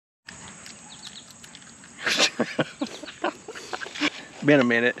Been a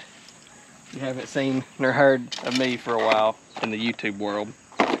minute. You haven't seen nor heard of me for a while in the YouTube world.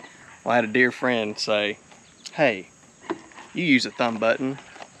 Well, I had a dear friend say, hey, you use a thumb button.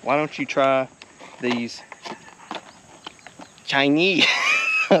 Why don't you try these Chinese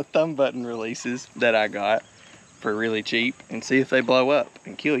thumb button releases that I got for really cheap and see if they blow up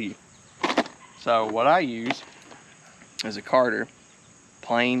and kill you. So what I use is a Carter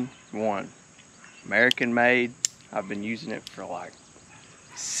Plane 1, American made. I've been using it for like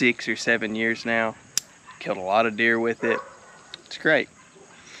 6 or 7 years now. Killed a lot of deer with it. It's great.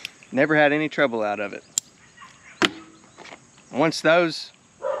 Never had any trouble out of it. Once those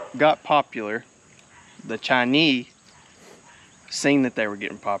got popular, the Chinese seen that they were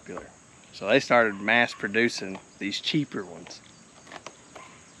getting popular. So they started mass producing these cheaper ones.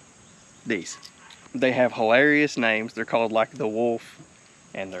 These. They have hilarious names. They're called like the Wolf,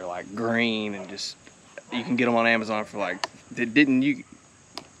 and they're like green, and just, you can get them on Amazon for like, didn't you,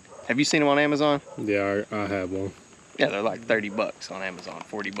 have you seen them on Amazon? Yeah, I have one. Yeah, they're like 30 bucks on Amazon,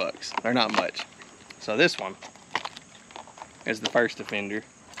 40 bucks. They're not much. So this one is the first offender.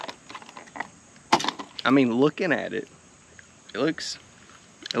 I mean, looking at it, it looks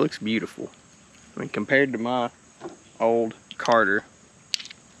beautiful. I mean, compared to my old Carter,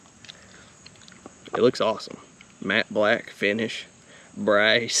 it looks awesome. Matte black finish,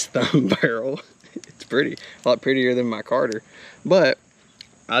 brass thumb barrel. It's pretty, a lot prettier than my Carter. But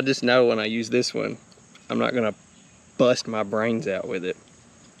I just know when I use this one, I'm not gonna bust my brains out with it.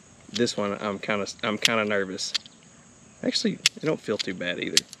 This one, I'm kind of nervous. Actually, it don't feel too bad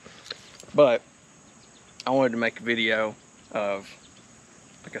either. But I wanted to make a video of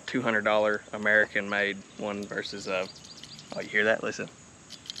like a $200 American made one versus a, oh, you hear that? Listen.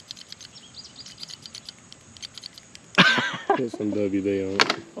 Put some WD on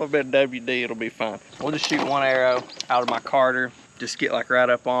it. A little bit of WD, it'll be fine. We'll just shoot one arrow out of my Carter, just get like right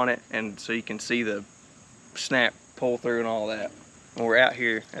up on it, and so you can see the snap pull through and all that. And we're out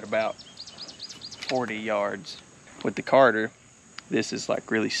here at about 40 yards. With the Carter, this is like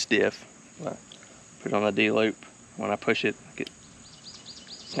really stiff. Put it on the D-loop. When I push it, it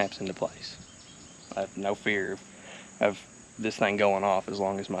snaps into place. I have no fear of this thing going off as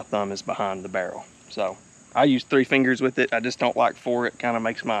long as my thumb is behind the barrel. So I use 3 fingers with it. I just don't like 4. It kind of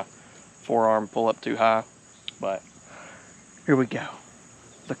makes my forearm pull up too high. But here we go.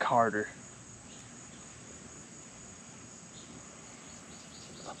 The Carter.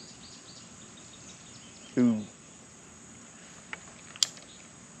 Ooh.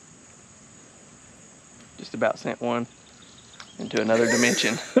 Just about sent one into another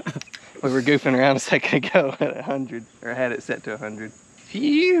dimension. We were goofing around a second ago at 100, or had it set to 100.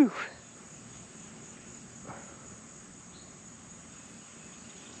 Phew!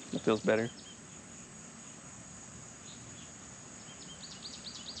 That feels better.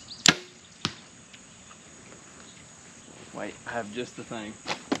 Wait, I have just the thing.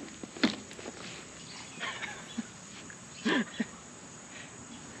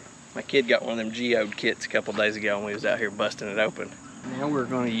 My kid got one of them geode kits a couple days ago and we was out here busting it open. Now we're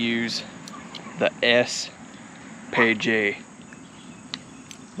going to use the SPG,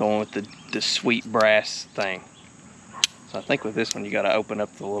 the one with the sweet brass thing. So I think with this one you got to open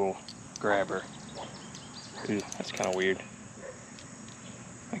up the little grabber. Ooh, that's kind of weird.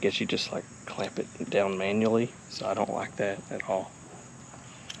 I guess you just like clamp it down manually, so I don't like that at all.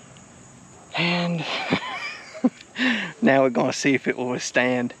 And now we're going to see if it will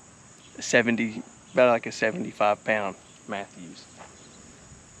withstand about like a 75-pound Matthews.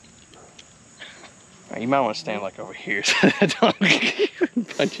 Right, you might want to stand like over here so I don't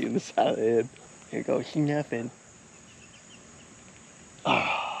punch you in the side of the head. Here goes nothing.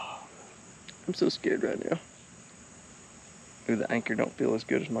 Oh, I'm so scared right now. Ooh, the anchor don't feel as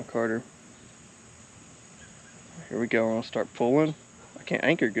good as my Carter. Here we go, I'm gonna start pulling. I can't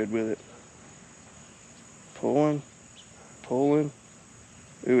anchor good with it. Pulling, pulling.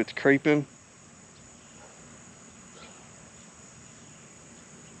 Ooh, it's creeping.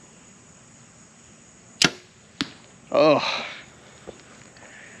 Oh,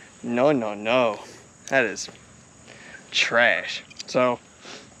 no, no, no. That is trash. So,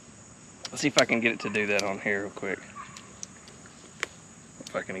 let's see if I can get it to do that on here real quick.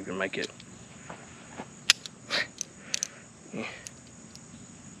 If I can even make it.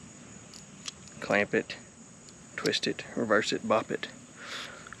 Clamp it, twist it, reverse it, bop it.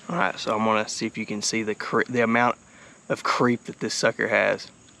 Alright, so I'm gonna see if you can see the amount of creep that this sucker has.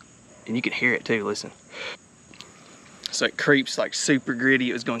 And you can hear it too, listen. So it creeps like super gritty.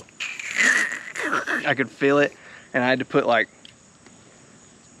 It was going, I could feel it, and I had to put like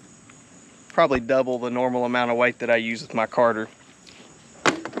probably double the normal amount of weight that I use with my carder.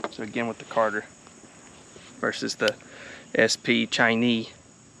 So again with the carder versus the SP Chinese,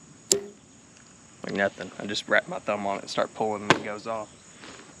 like nothing. I just wrap my thumb on it and start pulling and it goes off.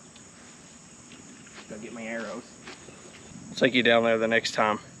 Gotta get my arrows. I'll take you down there the next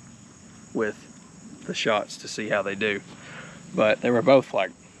time with the shots to see how they do. But they were both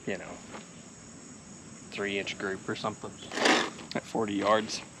like, you know, 3-inch group or something at 40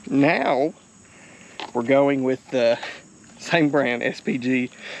 yards. Now we're going with the same brand,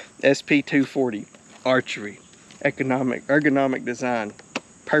 SPG SP240 archery, ergonomic design,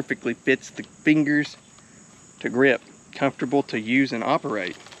 perfectly fits the fingers to grip, comfortable to use and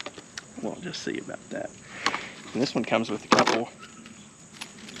operate. We'll just see about that. And this one comes with a couple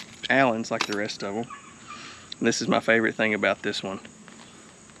Allens like the rest of them. And this is my favorite thing about this one.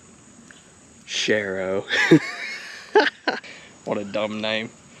 Sharo. What a dumb name.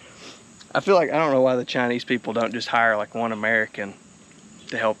 I feel like, I don't know why the Chinese people don't just hire like one American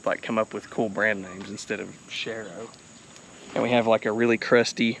to help like come up with cool brand names instead of Sharo. And we have like a really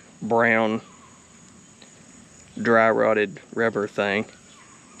crusty brown dry rotted rubber thing.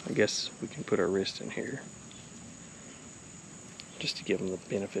 I guess we can put our wrist in here just to give them the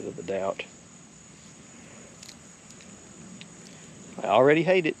benefit of the doubt. I already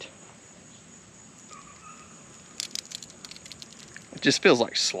hate it. It just feels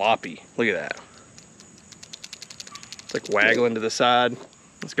like sloppy. Look at that. It's like waggling to the side.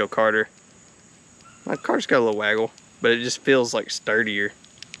 Let's go, Carter. My Carter's got a little waggle, but it just feels like sturdier.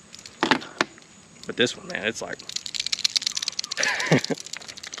 But this one, man, it's like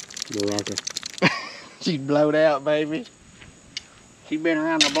Baraka. she's blowed out, baby. She's been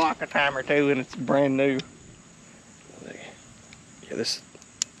around the block a time or two and it's brand new. Yeah, this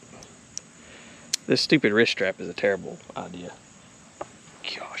stupid wrist strap is a terrible idea.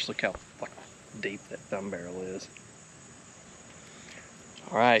 Gosh, look how like deep that thumb barrel is.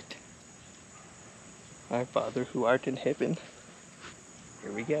 Alright. Our Father who art in heaven.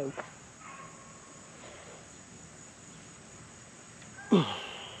 Here we go.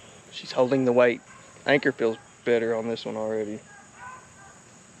 She's holding the weight. Anchor feels better on this one already.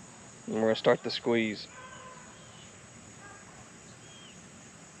 And we're gonna start the squeeze.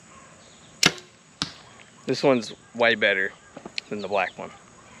 This one's way better than the black one.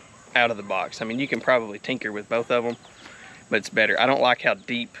 Out of the box. I mean, you can probably tinker with both of them, but it's better. I don't like how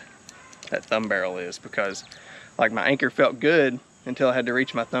deep that thumb barrel is because like my anchor felt good until I had to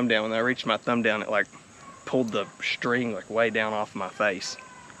reach my thumb down. When I reached my thumb down, it like pulled the string like way down off my face.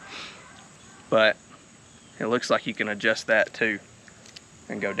 But it looks like you can adjust that too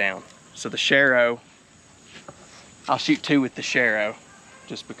and go down. So the Sharo, I'll shoot 2 with the Sharo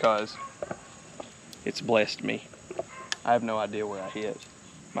just because it's blessed me. I have no idea where I hit.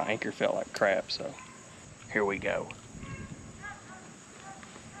 My anchor felt like crap, so here we go.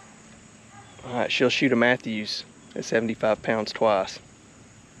 Alright, she'll shoot a Matthews at 75 pounds twice.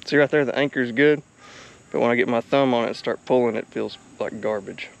 See right there, the anchor's good, but when I get my thumb on it and start pulling, it feels like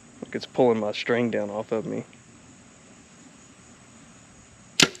garbage. Like it's pulling my string down off of me.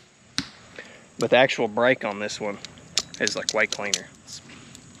 But the actual break on this one is like way cleaner. It's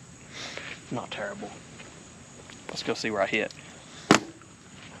not terrible. Let's go see where I hit.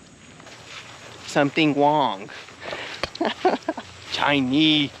 Something wrong.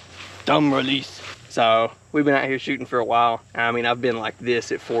 Chinese thumb release. So we've been out here shooting for a while. I mean, I've been like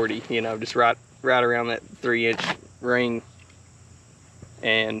this at 40, you know, just right around that 3-inch ring.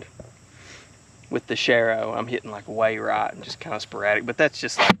 And with the Sharo, I'm hitting like way right and just kind of sporadic. But that's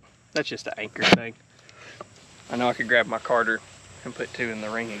just like, that's just an anchor thing. I know I could grab my Carter and put 2 in the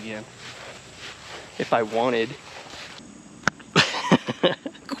ring again if I wanted.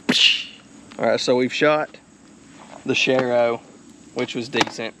 Alright, so we've shot the Sharo, which was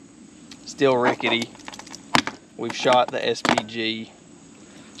decent. Still rickety. We've shot the SPG.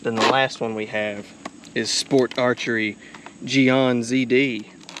 Then the last one we have is Sport Archery Jian ZD.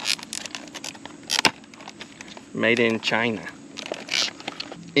 Made in China.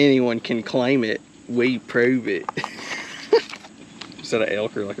 Anyone can claim it. We prove it. Is that an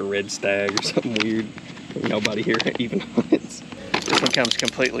elk or like a red stag or something weird? Nobody here even hunts. This one comes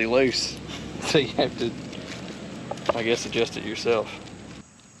completely loose. So you have to, I guess, adjust it yourself.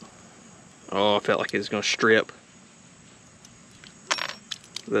 Oh, I felt like it was gonna strip.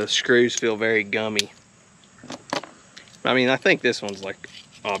 The screws feel very gummy. I mean, I think this one's like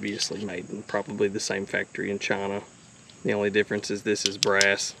obviously made in probably the same factory in China. The only difference is this is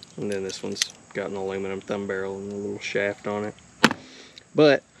brass, and then this one's got an aluminum thumb barrel and a little shaft on it.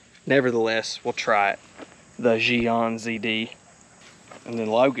 But nevertheless, we'll try it. The Jian ZD. And then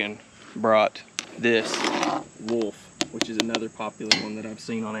Logan brought this wolf, which is another popular one that I've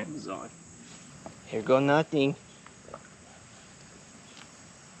seen on Amazon. Here go nothing.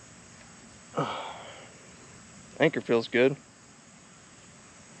 Anchor feels good.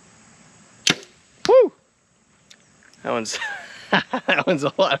 Woo! That one's that one's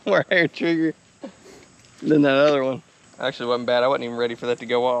a lot more hair trigger than that other one. Actually, wasn't bad. I wasn't even ready for that to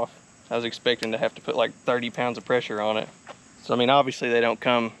go off. I was expecting to have to put like 30 pounds of pressure on it. So I mean, obviously they don't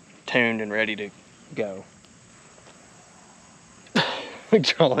come tuned and ready to go. I'm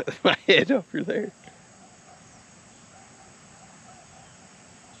drawing it with my head over there.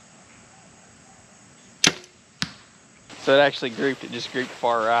 So it actually grouped, it just grouped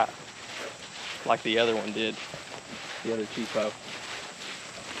far right, like the other one did, the other cheapo.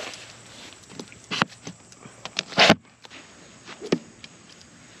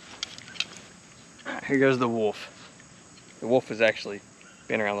 Here goes the wolf. The wolf has actually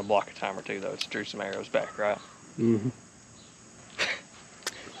been around the block a time or two though. It's drew some arrows back, right? Mm-hmm.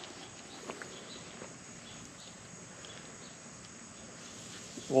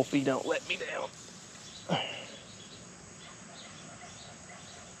 Wolfie, don't let me down.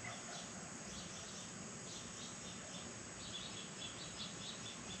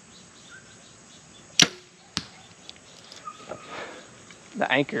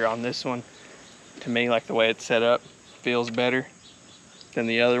 The anchor on this one, to me, like the way it's set up, feels better than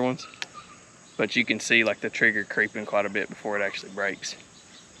the other ones. But you can see like the trigger creeping quite a bit before it actually breaks.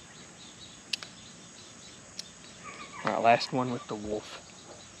 All right, last one with the wolf.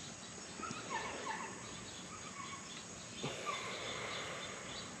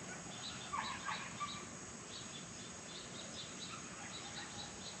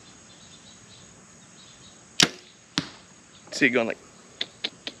 See it going like,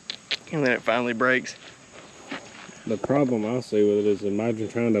 and then it finally breaks. The problem I see with it is, imagine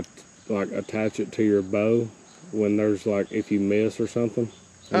trying to like attach it to your bow when there's like, if you miss or something.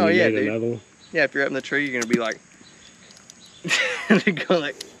 Oh yeah, need dude. Another one. Yeah, if you're up in the tree, you're gonna be like, go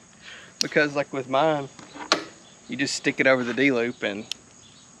like, because like with mine, you just stick it over the D-loop and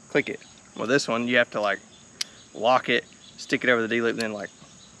click it. Well, this one you have to like lock it, stick it over the D-loop, and then like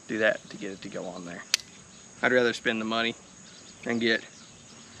do that to get it to go on there. I'd rather spend the money and get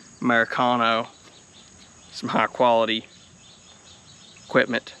Americano, some high quality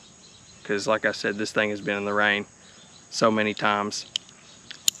equipment, because like I said, this thing has been in the rain so many times,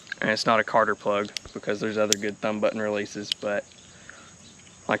 and it's not a Carter plug because there's other good thumb button releases, but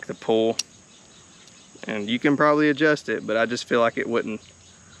like the pull, and you can probably adjust it, but I just feel like it wouldn't,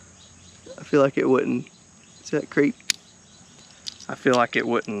 is that creep? I feel like it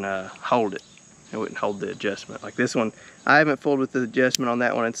wouldn't hold it. It wouldn't hold the adjustment. Like this one, I haven't fooled with the adjustment on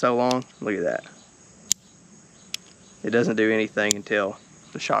that one in so long. Look at that. It doesn't do anything until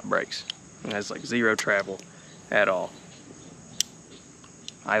the shot breaks. It has like zero travel at all.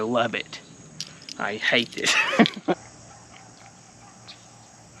 I love it. I hate it.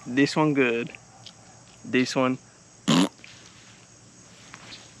 This one good. This one, yeah,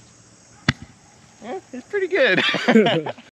 it's pretty good.